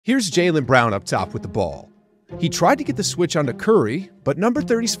Here's Jaylen Brown up top with the ball. He tried to get the switch onto Curry, but number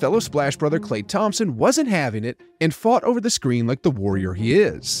 30's fellow Splash brother Klay Thompson wasn't having it and fought over the screen like the warrior he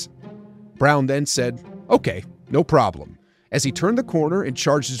is. Brown then said, "Okay, no problem," as he turned the corner and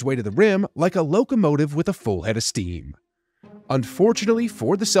charged his way to the rim like a locomotive with a full head of steam. Unfortunately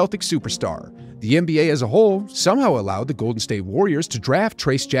for the Celtics superstar, the NBA as a whole somehow allowed the Golden State Warriors to draft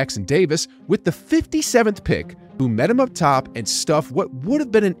Trayce Jackson-Davis with the 57th pick, who met him up top and stuffed what would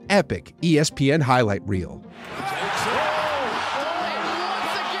have been an epic ESPN highlight reel.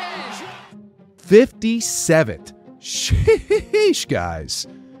 57th. Sheesh, guys.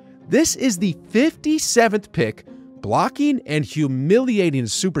 This is the 57th pick, blocking and humiliating a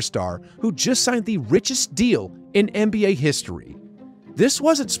superstar who just signed the richest deal in NBA history. This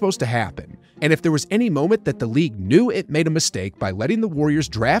wasn't supposed to happen, and if there was any moment that the league knew it made a mistake by letting the Warriors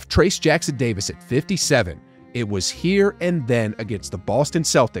draft Trayce Jackson-Davis at 57, it was here and then against the Boston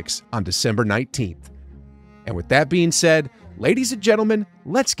Celtics on December 19th. And with that being said, ladies and gentlemen,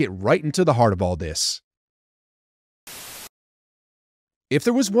 let's get right into the heart of all this. If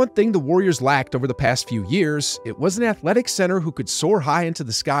there was one thing the Warriors lacked over the past few years, it was an athletic center who could soar high into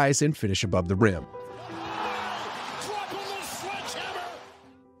the skies and finish above the rim.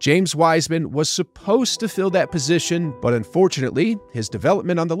 James Wiseman was supposed to fill that position, but unfortunately, his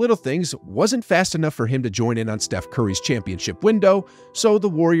development on the little things wasn't fast enough for him to join in on Steph Curry's championship window, so the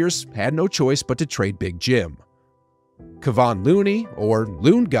Warriors had no choice but to trade Big Jim. Kevon Looney, or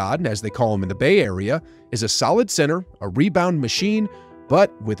Loon God as they call him in the Bay Area, is a solid center, a rebound machine,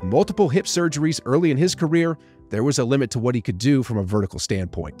 but with multiple hip surgeries early in his career, there was a limit to what he could do from a vertical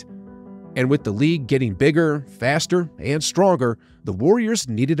standpoint. And with the league getting bigger, faster, and stronger, the Warriors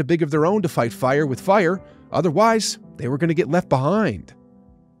needed a big of their own to fight fire with fire, otherwise they were going to get left behind.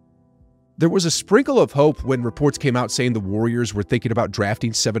 There was a sprinkle of hope when reports came out saying the Warriors were thinking about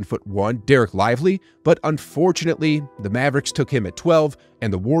drafting 7'1" Derek Lively, but unfortunately, the Mavericks took him at 12,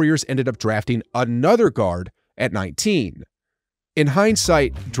 and the Warriors ended up drafting another guard at 19. In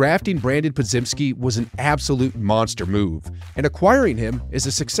hindsight, drafting Brandon Podziemski was an absolute monster move, and acquiring him is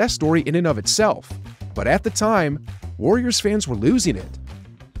a success story in and of itself. But at the time, Warriors fans were losing it.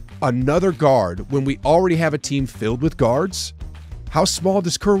 Another guard when we already have a team filled with guards? How small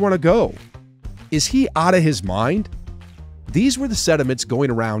does Kerr want to go? Is he out of his mind? These were the sentiments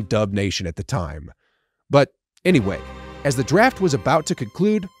going around Dub Nation at the time. But anyway, as the draft was about to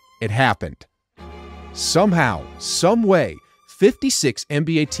conclude, it happened. Somehow, some way, 56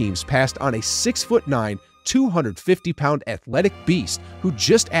 NBA teams passed on a 6'9", 250-pound athletic beast who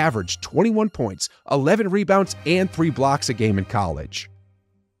just averaged 21 points, 11 rebounds, and 3 blocks a game in college.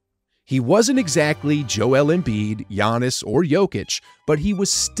 He wasn't exactly Joel Embiid, Giannis, or Jokic, but he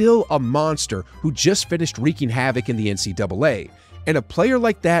was still a monster who just finished wreaking havoc in the NCAA, and a player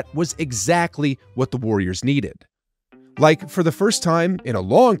like that was exactly what the Warriors needed. Like, for the first time in a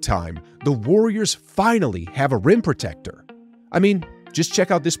long time, the Warriors finally have a rim protector. I mean, just check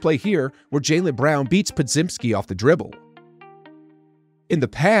out this play here where Jaylen Brown beats Podziemski off the dribble. In the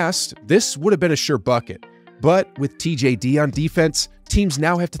past, this would have been a sure bucket, but with TJD on defense, teams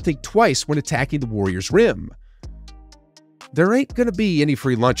now have to think twice when attacking the Warriors' rim. There ain't gonna be any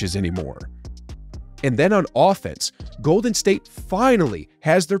free lunches anymore. And then on offense, Golden State finally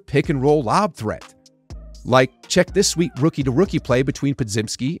has their pick-and-roll lob threat. Like, check this sweet rookie-to-rookie play between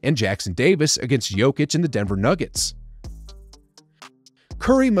Podziemski and Jackson-Davis against Jokic and the Denver Nuggets.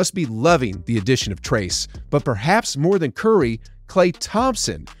 Curry must be loving the addition of Trayce, but perhaps more than Curry, Klay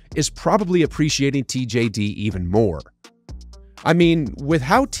Thompson is probably appreciating TJD even more. I mean, with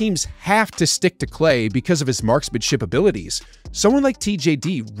how teams have to stick to Klay because of his marksmanship abilities, someone like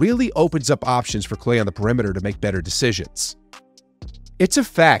TJD really opens up options for Klay on the perimeter to make better decisions. It's a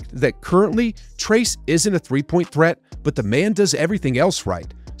fact that currently Trayce isn't a three-point threat, but the man does everything else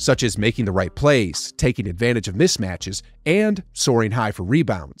right, such as making the right plays, taking advantage of mismatches, and soaring high for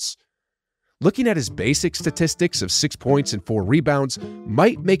rebounds. Looking at his basic statistics of 6 points and 4 rebounds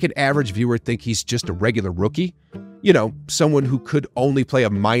might make an average viewer think he's just a regular rookie. You know, someone who could only play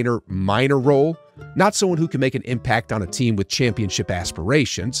a minor role, not someone who can make an impact on a team with championship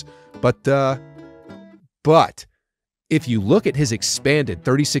aspirations. But if you look at his expanded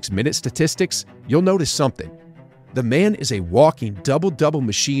 36-minute statistics, you'll notice something. The man is a walking double-double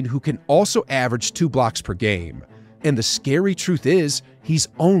machine who can also average 2 blocks per game. And the scary truth is, he's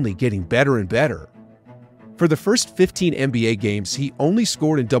only getting better and better. For the first 15 NBA games, he only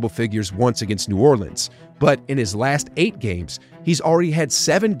scored in double figures once against New Orleans, but in his last 8 games, he's already had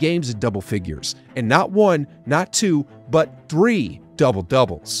 7 games in double figures, and not 1, not 2, but 3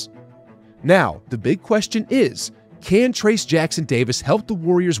 double-doubles. Now, the big question is, Can Trayce Jackson-Davis help the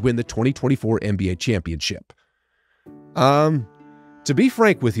Warriors win the 2024 NBA championship? To be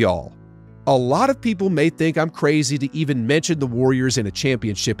frank with y'all, a lot of people may think I'm crazy to even mention the Warriors in a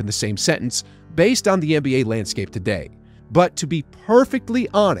championship in the same sentence based on the NBA landscape today. But to be perfectly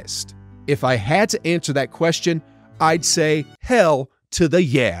honest, if I had to answer that question, I'd say hell to the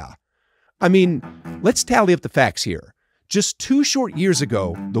yeah. I mean, let's tally up the facts here. Just 2 short years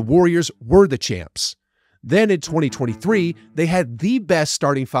ago, the Warriors were the champs. Then in 2023, they had the best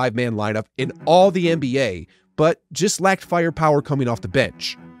starting 5-man lineup in all the NBA, but just lacked firepower coming off the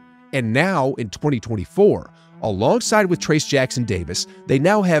bench. And now in 2024, alongside with Trayce Jackson-Davis, they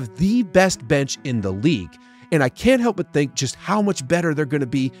now have the best bench in the league. And I can't help but think just how much better they're going to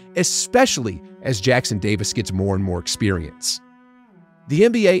be, especially as Jackson-Davis gets more and more experience. The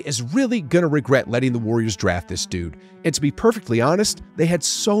NBA is really going to regret letting the Warriors draft this dude. And to be perfectly honest, they had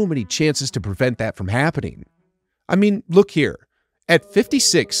so many chances to prevent that from happening. I mean, look here. At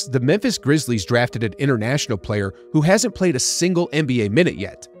 56, the Memphis Grizzlies drafted an international player who hasn't played a single NBA minute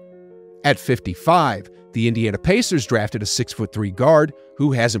yet. At 55, the Indiana Pacers drafted a 6'3" guard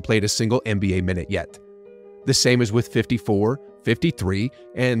who hasn't played a single NBA minute yet. The same is with 54, 53,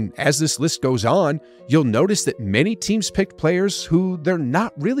 and as this list goes on, you'll notice that many teams picked players who they're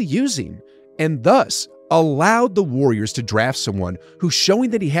not really using, and thus allowed the Warriors to draft someone who's showing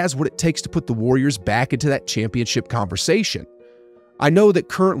that he has what it takes to put the Warriors back into that championship conversation. I know that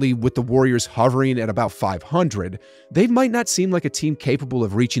currently with the Warriors hovering at about 500, they might not seem like a team capable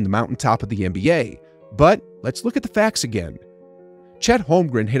of reaching the mountaintop of the NBA, but let's look at the facts again. Chet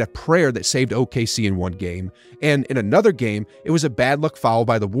Holmgren hit a prayer that saved OKC in one game, and in another game, it was a bad luck foul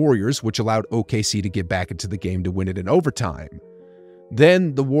by the Warriors which allowed OKC to get back into the game to win it in overtime.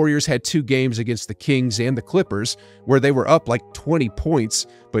 Then the Warriors had 2 games against the Kings and the Clippers where they were up like 20 points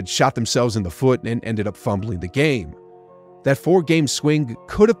but shot themselves in the foot and ended up fumbling the game. That 4-game swing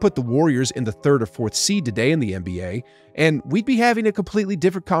could have put the Warriors in the 3rd or 4th seed today in the NBA, and we'd be having a completely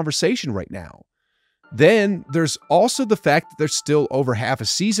different conversation right now. Then there's also the fact that there's still over half a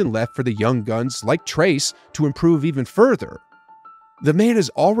season left for the young guns like Trayce to improve even further. The man is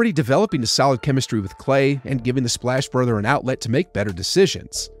already developing a solid chemistry with Clay and giving the Splash Brother an outlet to make better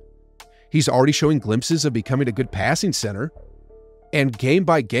decisions. He's already showing glimpses of becoming a good passing center. And game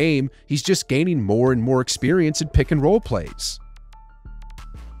by game, he's just gaining more and more experience in pick-and-roll plays.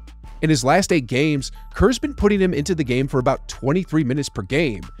 In his last 8 games, Kerr's been putting him into the game for about 23 minutes per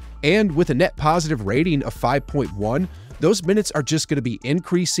game, and with a net positive rating of 5.1, those minutes are just going to be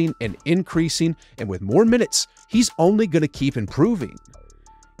increasing, and with more minutes, he's only going to keep improving.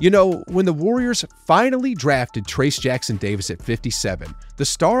 You know, when the Warriors finally drafted Trayce Jackson-Davis at 57, the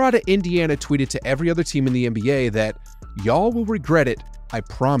star out of Indiana tweeted to every other team in the NBA that, "Y'all will regret it, I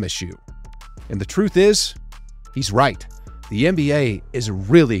promise you." And the truth is, he's right. The NBA is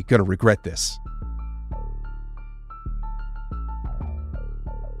really going to regret this.